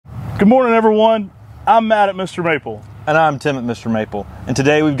Good morning, everyone. I'm Matt at MrMaple. And I'm Tim at MrMaple. And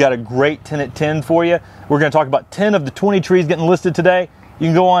today we've got a great 10 at 10 for you. We're going to talk about 10 of the 20 trees getting listed today. You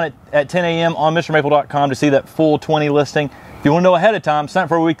can go on at 10 a.m. on MrMaple.com to see that full 20 listing. If you want to know ahead of time, sign up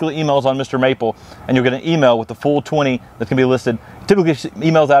for our weekly emails on MrMaple, and you'll get an email with the full 20 that's going to be listed. Typically,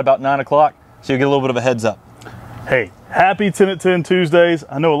 emails out about 9 o'clock, so you get a little bit of a heads up. Hey, happy 10 at 10 Tuesdays.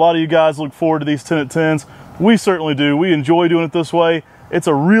 I know a lot of you guys look forward to these 10 at 10s. We certainly do. We enjoy doing it this way. It's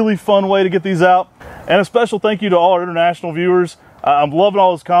a really fun way to get these out. And a special thank you to all our international viewers. I'm loving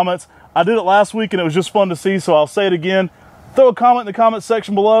all those comments. I did it last week and it was just fun to see, so I'll say it again. Throw a comment in the comment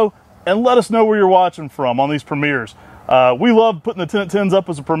section below and let us know where you're watching from on these premieres. We love putting the 10 at 10s up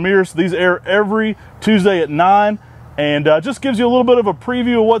as a premiere, so these air every Tuesday at 9, and just gives you a little bit of a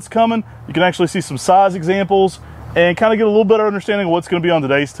preview of what's coming. You can actually see some size examples and kind of get a little better understanding of what's going to be on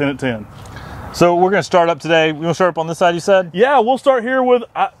today's 10 at 10. So we're going to start up today. We're going to start up on this side, you said? Yeah, we'll start here with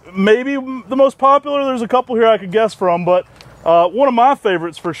maybe the most popular. There's a couple here I could guess from, but one of my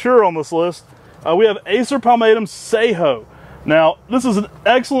favorites for sure on this list, we have Acer palmatum Sejo. Now, this is an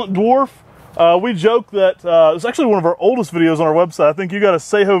excellent dwarf. We joke that it's actually one of our oldest videos on our website. I think you got a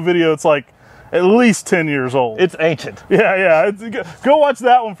Sejo video. It's like at least 10 years old. It's ancient. Yeah. Go watch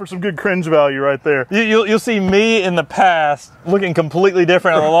that one for some good cringe value right there. You'll see me in the past looking completely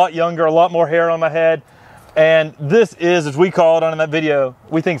different, a lot younger, a lot more hair on my head. And this is, as we call it on that video,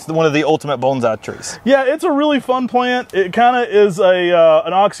 we think it's one of the ultimate bonsai trees. Yeah, it's a really fun plant. It kind of is an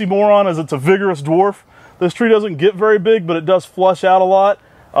oxymoron as it's a vigorous dwarf. This tree doesn't get very big, but it does flush out a lot.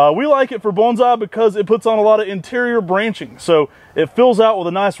 We like it for bonsai because it puts on a lot of interior branching. So it fills out with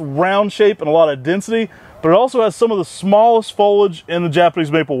a nice round shape and a lot of density, but it also has some of the smallest foliage in the Japanese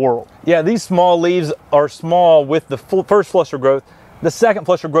maple world. Yeah, these small leaves are small with the first flush of growth. The second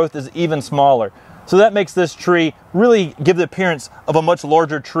flush of growth is even smaller. So that makes this tree really give the appearance of a much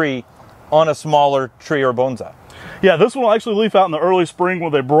larger tree on a smaller tree or bonsai. Yeah, this one will actually leaf out in the early spring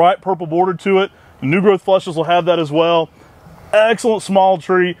with a bright purple border to it. The new growth flushes will have that as well. Excellent small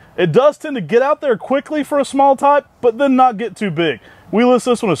tree. It does tend to get out there quickly for a small type, but then not get too big. We list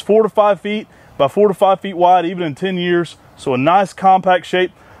this one as 4 to 5 feet, about 4 to 5 feet wide, even in 10 years. So a nice compact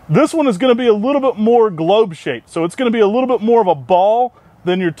shape. This one is going to be a little bit more globe shaped. So it's going to be a little bit more of a ball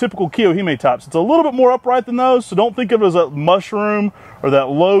than your typical Kiyohime types. It's a little bit more upright than those. So don't think of it as a mushroom or that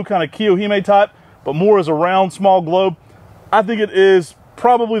low kind of Kiyohime type, but more as a round, small globe. I think it is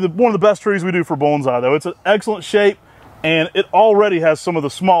probably one of the best trees we do for bonsai though. It's an excellent shape. And it already has some of the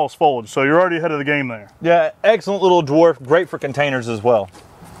smallest foliage, so you're already ahead of the game there. Yeah, excellent little dwarf, great for containers as well.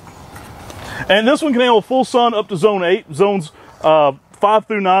 And this one can handle full sun up to zone 8, zones 5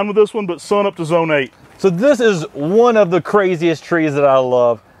 through 9 with this one, but sun up to zone 8. So this is one of the craziest trees that I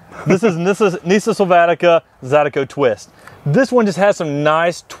love. This is Nyssa sylvatica Zydeco twist. This one just has some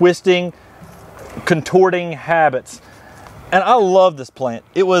nice twisting, contorting habits. And I love this plant.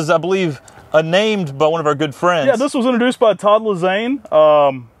 It was, I believe, named by one of our good friends. Yeah, this was introduced by Todd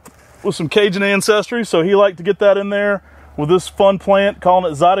Lezane with some Cajun ancestry, so he liked to get that in there with this fun plant,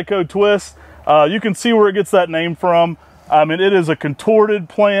 calling it Zydeco twist. You can see where it gets that name from. I mean, it is a contorted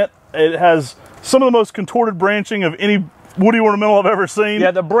plant. It has some of the most contorted branching of any woody ornamental I've ever seen.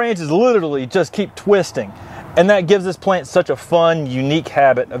 Yeah, the branches literally just keep twisting, and that gives this plant such a fun, unique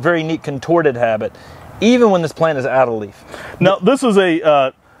habit, a very neat contorted habit, even when this plant is out of leaf. Now, this is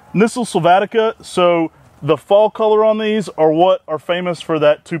a Nyssa sylvatica, so the fall color on these are what are famous for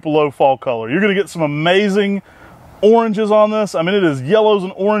that Tupelo fall color. You're going to get some amazing oranges on this. I mean, it is yellows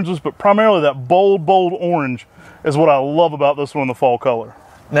and oranges, but primarily that bold orange is what I love about this one, the fall color.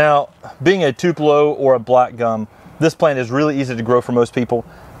 Now, being a Tupelo or a black gum, this plant is really easy to grow for most people,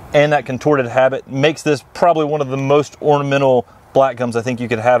 and that contorted habit makes this probably one of the most ornamental black gums I think you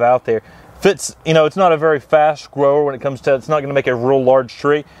could have out there. Fits, you know, it's not a very fast grower when it comes to, it's not going to make a real large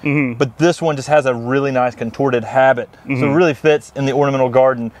tree, but this one just has a really nice contorted habit. So it really fits in the ornamental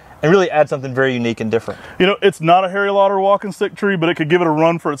garden and really adds something very unique and different. You know, it's not a Harry Lauder walking stick tree, but it could give it a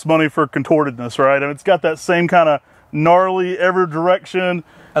run for its money for contortedness, right? And it's got that same kind of gnarly, every direction.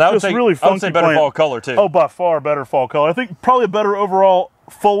 And I would say, really funky better plant. fall color too. Oh, by far better fall color. I think probably a better overall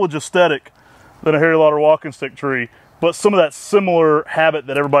foliage aesthetic than a Harry Lauder walking stick tree, but some of that similar habit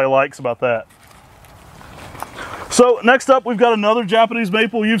that everybody likes about that. So next up, we've got another Japanese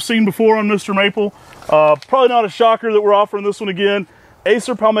maple you've seen before on MrMaple. Probably not a shocker that we're offering this one again.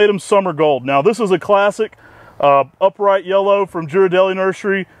 Acer palmatum Summer Gold. Now this is a classic upright yellow from Ghirardelli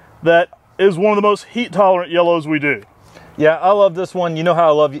Nursery that is one of the most heat tolerant yellows we do. Yeah, I love this one. You know how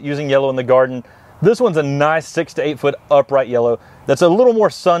I love using yellow in the garden. This one's a nice 6 to 8 foot upright yellow that's a little more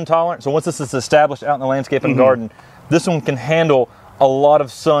sun tolerant. So once this is established out in the landscape and garden, this one can handle a lot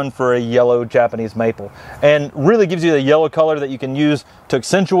of sun for a yellow Japanese maple, and really gives you the yellow color that you can use to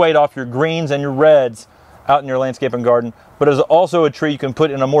accentuate off your greens and your reds out in your landscape and garden, but is also a tree you can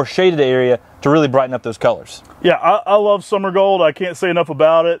put in a more shaded area to really brighten up those colors. Yeah, I love Summer Gold. I can't say enough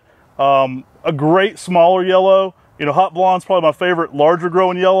about it. A great smaller yellow. You know, Hot Blonde's probably my favorite larger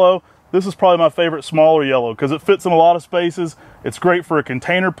growing yellow. This is probably my favorite smaller yellow because it fits in a lot of spaces. It's great for a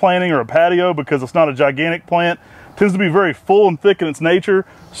container planting or a patio because it's not a gigantic plant. It tends to be very full and thick in its nature,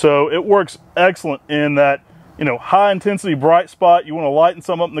 so it works excellent in that, you know, high intensity bright spot. You want to lighten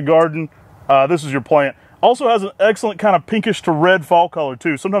some up in the garden, this is your plant. Also has an excellent kind of pinkish to red fall color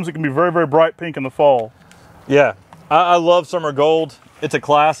too. Sometimes it can be very, very bright pink in the fall. Yeah, I love Summer Gold. It's a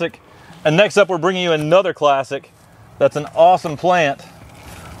classic. And next up, we're bringing you another classic that's an awesome plant,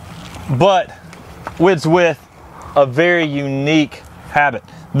 but it's with a very unique habit.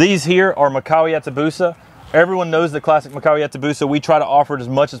 These here are Macawi Yatsubusa. Everyone knows the classic Macawi Yatsubusa. We try to offer it as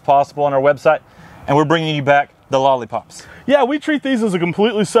much as possible on our website, and we're bringing you back the lollipops. Yeah, we treat these as a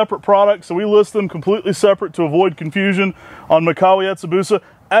completely separate product, so we list them completely separate to avoid confusion on Macawi Yatsubusa.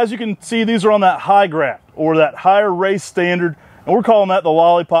 As you can see, these are on that high graft or that higher race standard, and we're calling that the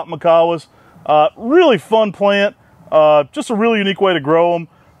lollipop Macawas. Really fun plant, just a really unique way to grow them.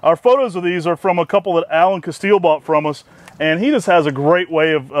 Our photos of these are from a couple that Alan Castile bought from us, and he just has a great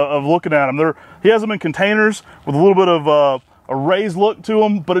way of looking at them. He has them in containers with a little bit of a raised look to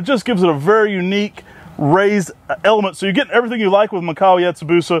them, but it just gives it a very unique raised element. So you're getting everything you like with Macawi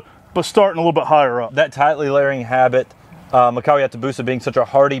Yatsubusa, but starting a little bit higher up. That tightly layering habit, Macawi Yatsubusa being such a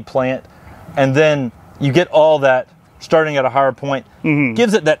hardy plant, and then you get all that starting at a higher point,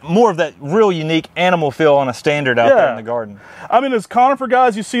 gives it that more of that real unique animal feel on a standard out there in the garden. I mean, as conifer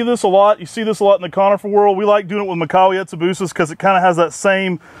guys, you see this a lot. You see this a lot in the conifer world. We like doing it with Macawi Yatsubusas because it kind of has that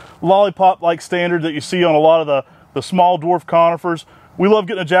same lollipop-like standard that you see on a lot of the small dwarf conifers. We love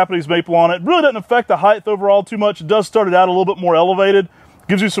getting a Japanese maple on it. It really doesn't affect the height overall too much. It does start it out a little bit more elevated.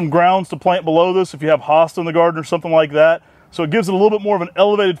 Gives you some grounds to plant below this if you have hosta in the garden or something like that. So it gives it a little bit more of an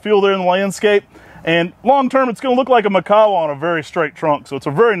elevated feel there in the landscape. And long term, it's going to look like a Macawa on a very straight trunk. So it's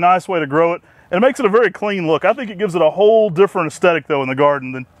a very nice way to grow it. And it makes it a very clean look. I think it gives it a whole different aesthetic, though, in the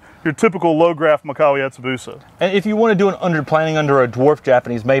garden than your typical low graft Macawi Yatsubusa. And if you want to do an underplanting under a dwarf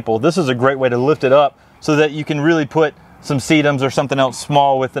Japanese maple, this is a great way to lift it up so that you can really put some sedums or something else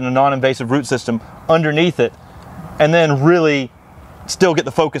small within a non-invasive root system underneath it, and then really still get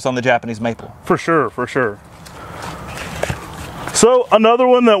the focus on the Japanese maple. For sure, for sure. So another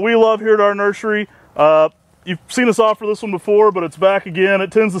one that we love here at our nursery, you've seen us offer this one before, but it's back again.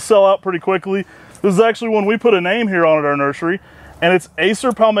 It tends to sell out pretty quickly. This is actually one we put a name here on at our nursery, and it's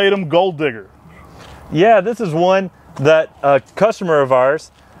Acer palmatum Gold Digger. Yeah, this is one that a customer of ours,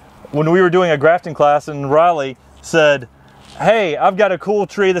 when we were doing a grafting class in Raleigh, said, "Hey, I've got a cool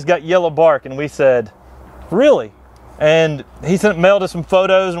tree that's got yellow bark." And we said, "Really?" And he mailed us some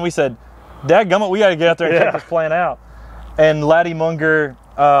photos, and we said, "Dadgummit, we got to get out there and check this plant out." And Laddie Munger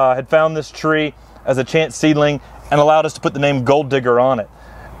had found this tree as a chance seedling and allowed us to put the name Gold Digger on it.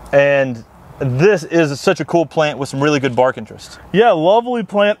 And this is such a cool plant with some really good bark interest. Yeah, lovely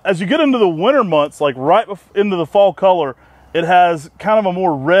plant. As you get into the winter months, like right into the fall color, it has kind of a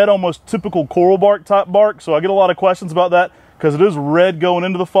more red, almost typical coral bark type bark. So I get a lot of questions about that because it is red going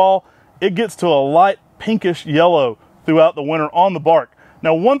into the fall. It gets to a light pinkish yellow throughout the winter on the bark.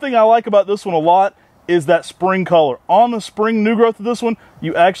 Now, one thing I like about this one a lot is that spring color. On the spring new growth of this one,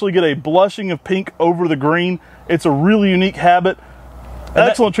 you actually get a blushing of pink over the green. It's a really unique habit.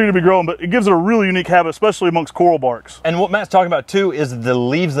 Excellent tree to be growing, but it gives it a really unique habit, especially amongst coral barks. And what Matt's talking about too is the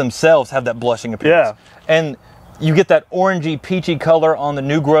leaves themselves have that blushing appearance. Yeah. And you get that orangey, peachy color on the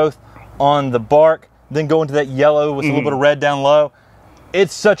new growth on the bark, then go into that yellow with a little bit of red down low.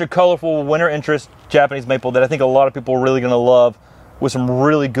 It's such a colorful winter interest Japanese maple that I think a lot of people are really going to love, with some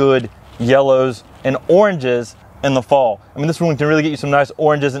really good yellows and oranges in the fall. I mean, this one can really get you some nice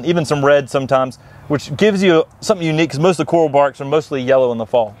oranges and even some red sometimes, which gives you something unique because most of the coral barks are mostly yellow in the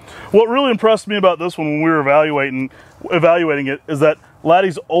fall. What really impressed me about this one when we were evaluating it is that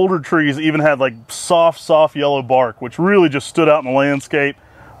Laddie's older trees even had like soft yellow bark, which really just stood out in the landscape.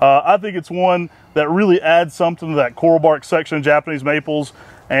 I think it's one that really adds something to that coral bark section of Japanese maples,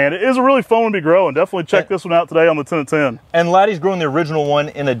 and it is a really fun one to be growing. Definitely check this one out today on the 10 of 10. And Laddie's growing the original one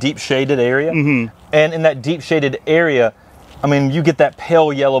in a deep shaded area. And in that deep shaded area, I mean, you get that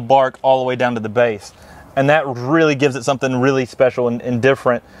pale yellow bark all the way down to the base. And that really gives it something really special and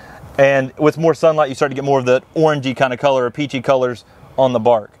different. And with more sunlight, you start to get more of the orangey kind of color or peachy colors on the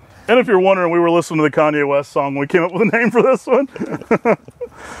bark. And if you're wondering, we were listening to the Kanye West song when we came up with a name for this one.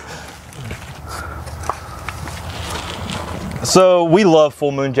 So we love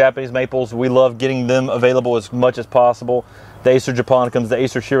full moon Japanese maples. We love getting them available as much as possible. The Acer japonicums, the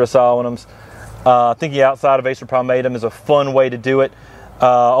Acer shirasawanums. Thinking outside of Acer palmatum is a fun way to do it.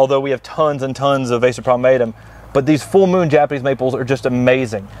 Although we have tons and tons of Acer palmatum, but these full moon Japanese maples are just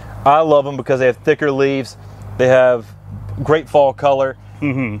amazing. I love them because they have thicker leaves, they have great fall color,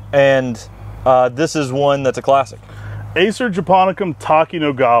 and this is one that's a classic. Acer japonicum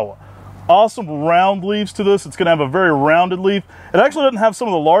Takinagawa. Awesome round leaves to this. It's going to have a very rounded leaf. It actually doesn't have some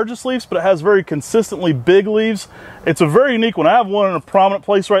of the largest leaves, but it has very consistently big leaves. It's a very unique one. I have one in a prominent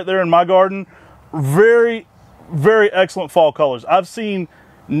place right there in my garden. Very, very excellent fall colors. I've seen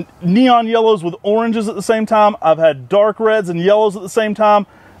neon yellows with oranges at the same time. I've had dark reds and yellows at the same time.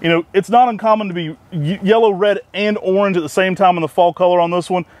 You know, it's not uncommon to be yellow, red, and orange at the same time in the fall color on this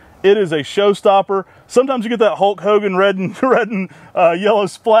one. It is a showstopper. Sometimes you get that Hulk Hogan red and yellow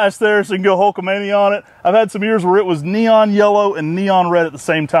splash there, so you can go Hulkamania on it. I've had some years where it was neon yellow and neon red at the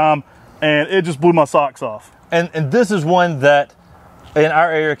same time, and it just blew my socks off. And this is one that in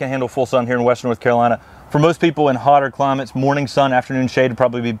our area can handle full sun here in Western North Carolina. For most people in hotter climates, morning sun, afternoon shade would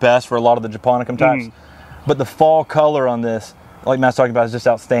probably be best for a lot of the japonicum types. But the fall color on this, like Matt's talking about, is just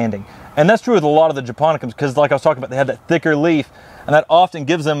outstanding. And that's true with a lot of the japonicums because, like I was talking about, they have that thicker leaf, and that often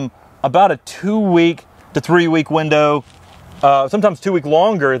gives them about a 2-week to 3-week window, sometimes 2 week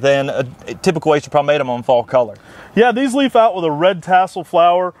longer than a typical Acer palmatum on fall color. Yeah, these leaf out with a red tassel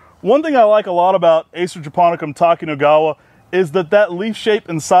flower. One thing I like a lot about Acer japonicum Takinagawa is that leaf shape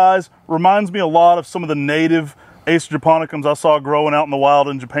and size reminds me a lot of some of the native Acer japonicums I saw growing out in the wild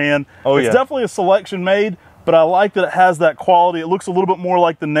in Japan. It's definitely a selection made, but I like that it has that quality. It looks a little bit more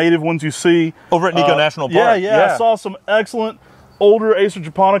like the native ones you see over at Nico National Park. Yeah, I saw some excellent older Acer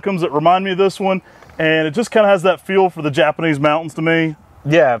japonicums that remind me of this one, and it just kind of has that feel for the Japanese mountains to me.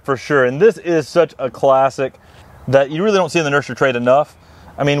 Yeah, for sure. And this is such a classic that you really don't see in the nursery trade enough.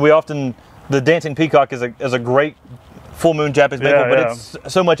 I mean, the Dancing Peacock is a great full moon Japanese maple, but it's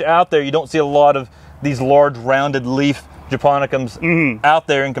so much out there, you don't see a lot of these large rounded leaf japonicums out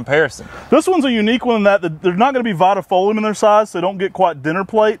there in comparison. This one's a unique one in that they're not going to be vitifolium in their size, so they don't get quite dinner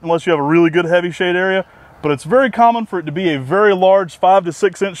plate unless you have a really good heavy shade area. But it's very common for it to be a very large 5 to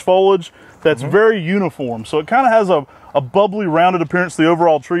 6 inch foliage that's very uniform. So it kind of has a bubbly, rounded appearance to the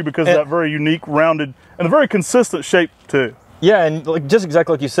overall tree because of that very unique, rounded, and a very consistent shape too. Yeah, and just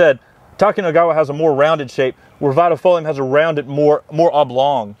exactly like you said, Takinagawa has a more rounded shape, where Vitifolium has a rounded, more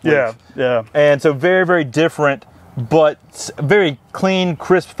oblong leaf. Yeah. And so very, very different, but very clean,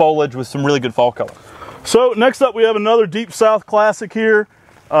 crisp foliage with some really good fall color. So next up, we have another Deep South classic here.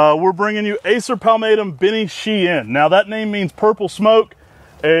 We're bringing you Acer palmatum Benny Shein. Now that name means purple smoke.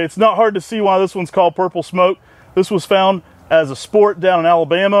 It's not hard to see why this one's called purple smoke. This was found as a sport down in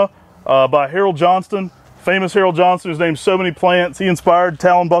Alabama by Harold Johnston. Famous Harold Johnston, who's named so many plants. He inspired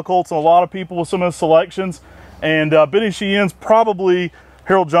Talon Buchholz and a lot of people with some of his selections. And Benny Shein's probably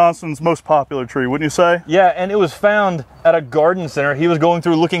Harold Johnston's most popular tree, wouldn't you say? Yeah, and it was found at a garden center. He was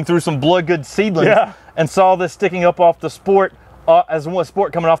looking through some bloodgood seedlings and saw this sticking up off the sport as one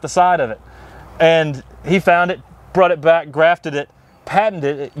sport coming off the side of it. And he found it, brought it back, grafted it,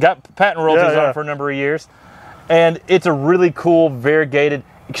 patented it, got patent royalties on it for a number of years. And it's a really cool, variegated,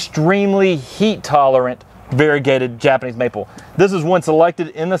 extremely heat tolerant variegated Japanese maple. This is one selected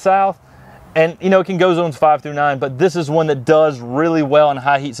in the South, and you know it can go zones 5 through 9, but this is one that does really well in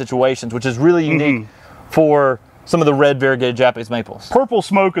high heat situations, which is really unique for some of the red variegated Japanese maples. Purple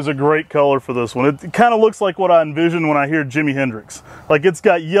smoke is a great color for this one. It kind of looks like what I envision when I hear Jimi Hendrix. Like it's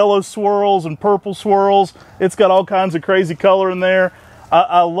got yellow swirls and purple swirls. It's got all kinds of crazy color in there.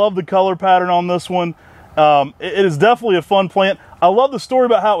 I love the color pattern on this one. It is definitely a fun plant. I love the story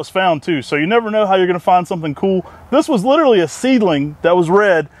about how it was found too, so you never know how you're going to find something cool. This was literally a seedling that was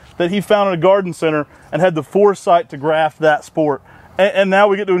red that he found in a garden center and had the foresight to graft that sport. And now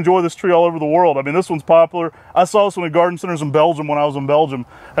we get to enjoy this tree all over the world. I mean, this one's popular. I saw this one at garden centers in Belgium when I was in Belgium,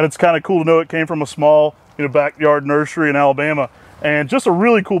 and it's kind of cool to know it came from a small, backyard nursery in Alabama. And just a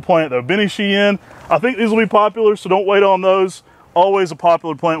really cool plant though. Benny Shein, I think these will be popular, so don't wait on those. Always a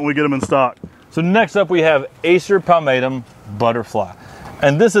popular plant when we get them in stock. So next up we have Acer palmatum Butterfly.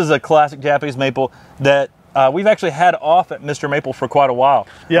 And this is a classic Japanese maple that we've actually had off at MrMaple for quite a while.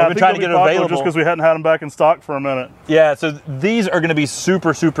 Yeah, we've been trying to get it available just because we hadn't had them back in stock for a minute. Yeah, so these are going to be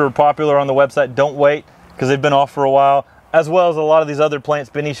super, super popular on the website. Don't wait, because they've been off for a while, as well as a lot of these other plants,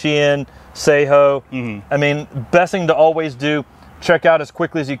 Benny Shein, Seiho. I mean, best thing to always do, check out as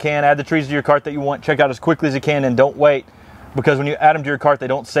quickly as you can, add the trees to your cart that you want, check out as quickly as you can, and don't wait, because when you add them to your cart, they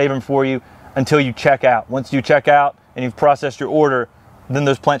don't save them for you until you check out. Once you check out and you've processed your order, then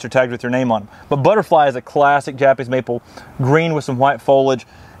those plants are tagged with your name on them. But butterfly is a classic Japanese maple, green with some white foliage,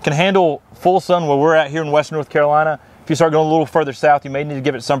 can handle full sun where we're at here in western North Carolina. If you start going a little further south, you may need to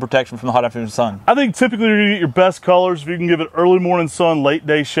give it sun protection from the hot afternoon sun. I think typically you're gonna get your best colors if you can give it early morning sun, late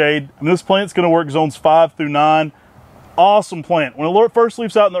day shade. And this plant's gonna work zones 5 through 9. Awesome plant. When it first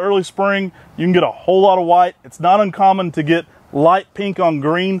leaves out in the early spring, you can get a whole lot of white. It's not uncommon to get light pink on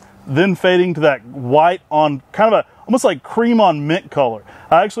green, then fading to that white on kind of almost like cream on mint color.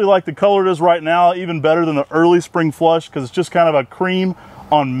 I actually like the color it is right now even better than the early spring flush because it's just kind of a cream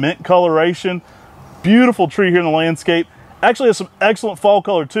on mint coloration. Beautiful tree here in the landscape. Actually has some excellent fall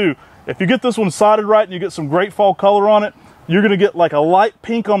color too. If you get this one sided right and you get some great fall color on it, you're gonna get like a light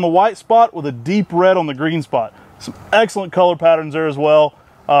pink on the white spot with a deep red on the green spot. Some excellent color patterns there as well.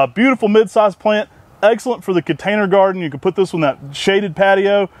 Beautiful mid-sized plant, excellent for the container garden. You can put this on that shaded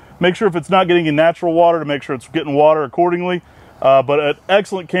patio. Make sure if it's not getting in natural water to make sure it's getting water accordingly. But an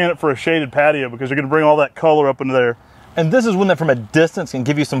excellent candidate for a shaded patio because you're gonna bring all that color up into there. And this is one that from a distance can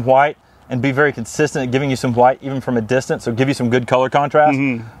give you some white and be very consistent at giving you some white even from a distance, so give you some good color contrast.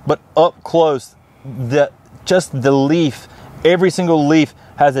 But up close, just the leaf, every single leaf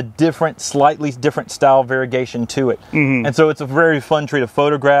has a different, slightly different style variegation to it. And so it's a very fun tree to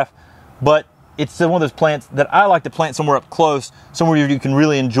photograph, but it's one of those plants that I like to plant somewhere up close, somewhere you can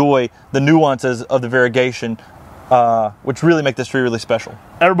really enjoy the nuances of the variegation, which really make this tree really special.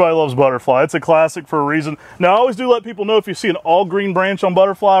 Everybody loves butterfly. It's a classic for a reason. Now, I always do let people know if you see an all green branch on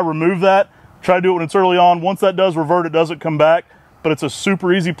butterfly, remove that. Try to do it when it's early on. Once that does revert, it doesn't come back, but it's a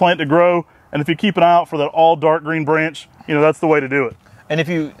super easy plant to grow. And if you keep an eye out for that all dark green branch, you know, that's the way to do it. And if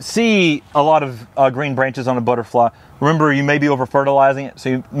you see a lot of green branches on a butterfly, remember you may be over fertilizing it, so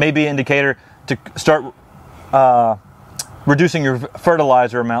you may be an indicator to start reducing your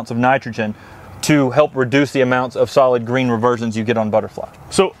fertilizer amounts of nitrogen to help reduce the amounts of solid green reversions you get on butterfly.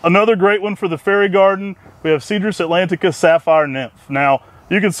 So another great one for the fairy garden, we have Cedrus atlantica sapphire nymph. Now,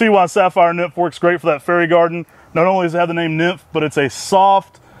 you can see why sapphire nymph works great for that fairy garden. Not only does it have the name nymph, but it's a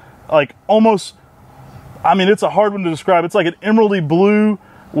soft, like almost, I mean, it's a hard one to describe. It's like an emeraldy blue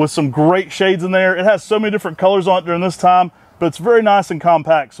with some great shades in there. It has so many different colors on it during this time, but it's very nice and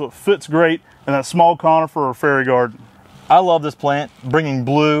compact, so it fits great in that small conifer or fairy garden. I love this plant, bringing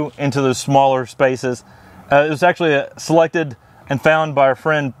blue into those smaller spaces. It was actually selected and found by our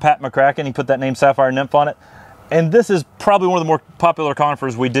friend Pat McCracken. He put that name Sapphire Nymph on it. And this is probably one of the more popular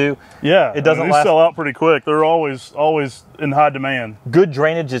conifers we do. Yeah, it doesn't they sell out pretty quick. They're always in high demand. Good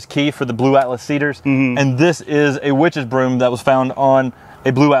drainage is key for the blue atlas cedars. And this is a witch's broom that was found on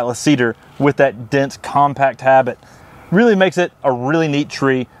a blue atlas cedar with that dense, compact habit. Really makes it a really neat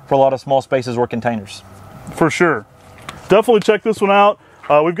tree for a lot of small spaces or containers. For sure. Definitely check this one out.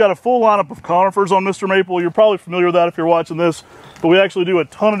 We've got a full lineup of conifers on MrMaple. You're probably familiar with that if you're watching this, but we actually do a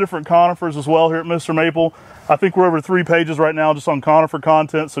ton of different conifers as well here at MrMaple. I think we're over 3 pages right now just on conifer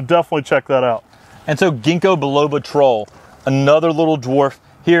content, so definitely check that out. And so Ginkgo biloba troll, another little dwarf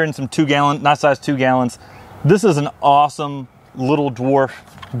here in some 2-gallon, nice size 2 gallons. This is an awesome little dwarf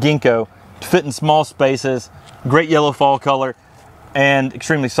ginkgo to fit in small spaces, great yellow fall color, and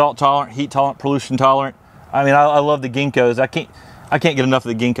extremely salt tolerant, heat tolerant, pollution tolerant. I mean, I love the ginkgos. I can't get enough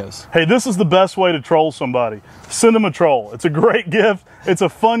of the ginkgos. Hey, this is the best way to troll somebody. Send them a troll. It's a great gift. It's a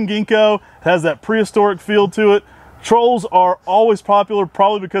fun ginkgo. It has that prehistoric feel to it. Trolls are always popular,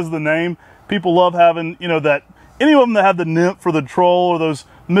 probably because of the name. People love having, you know, that, any of them that have the nymph for the troll or those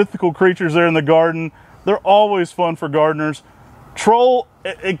mythical creatures there in the garden, they're always fun for gardeners. Troll,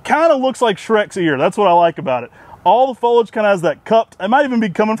 it kind of looks like Shrek's ear. That's what I like about it. All the foliage kind of has that cupped, it might even be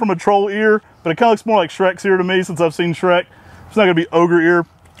coming from a troll ear, but it kind of looks more like Shrek's ear to me since I've seen Shrek. It's not gonna be ogre ear,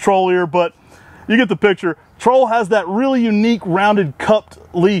 troll ear, but you get the picture. Troll has that really unique rounded cupped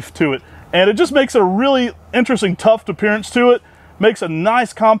leaf to it, and it just makes a really interesting tufted appearance to it. Makes a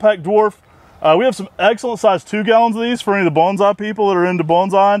nice compact dwarf. We have some excellent size 2 gallons of these for any of the bonsai people that are into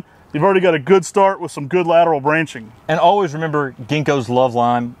bonsai. You've already got a good start with some good lateral branching. And always remember, ginkgos love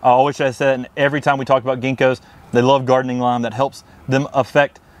lime. I always say that, and every time we talk about ginkgos, they love gardening lime that helps them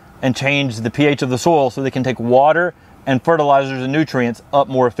affect and change the pH of the soil so they can take water and fertilizers and nutrients up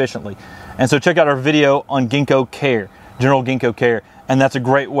more efficiently. And so check out our video on ginkgo care, general ginkgo care, and that's a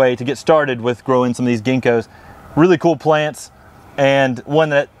great way to get started with growing some of these ginkgos. Really cool plants, and one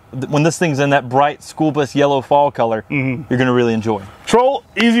that when this thing's in that bright school bus yellow fall color, you're gonna really enjoy. Troll,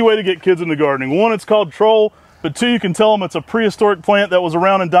 easy way to get kids into gardening. 1, it's called troll, but 2, you can tell them it's a prehistoric plant that was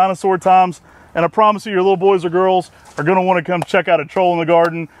around in dinosaur times, and I promise you your little boys or girls are gonna wanna come check out a troll in the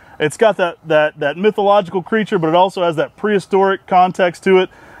garden. It's got that mythological creature, but it also has that prehistoric context to it.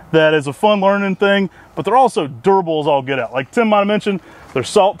 that is a fun learning thing, but they're also durable as all get out. Like Tim might have mentioned, they're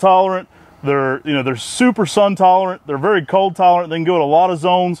salt tolerant, they're super sun tolerant, they're very cold tolerant, they can go to a lot of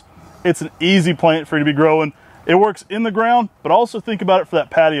zones. It's an easy plant for you to be growing. It works in the ground, but also think about it for that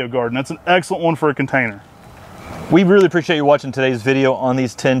patio garden. That's an excellent one for a container. We really appreciate you watching today's video on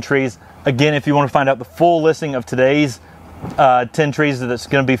these 10 trees. Again, if you want to find out the full listing of today's 10 trees, that's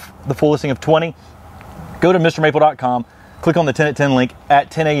going to be the full listing of 20, go to MrMaple.com, click on the 10 at 10 link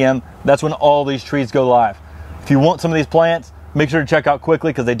at 10 a.m. That's when all these trees go live. If you want some of these plants, make sure to check out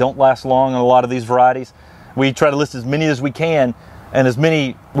quickly because they don't last long on a lot of these varieties. We try to list as many as we can,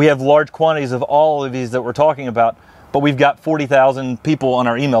 and we have large quantities of all of these that we're talking about, but we've got 40,000 people on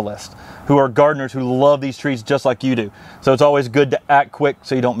our email list who are gardeners who love these trees just like you do. So it's always good to act quick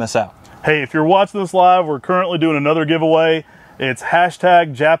so you don't miss out. Hey, if you're watching this live, we're currently doing another giveaway. It's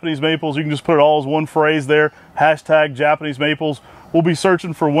hashtag Japanese Maples. You can just put it all as one phrase there, hashtag Japanese Maples. We'll be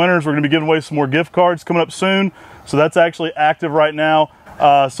searching for winners. We're going to be giving away some more gift cards coming up soon. So that's actually active right now.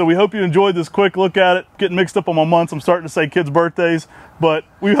 So we hope you enjoyed this quick look at it. Getting mixed up on my months. I'm starting to say kids' birthdays. But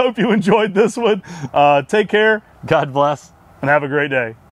we hope you enjoyed this one. Take care. God bless. And have a great day.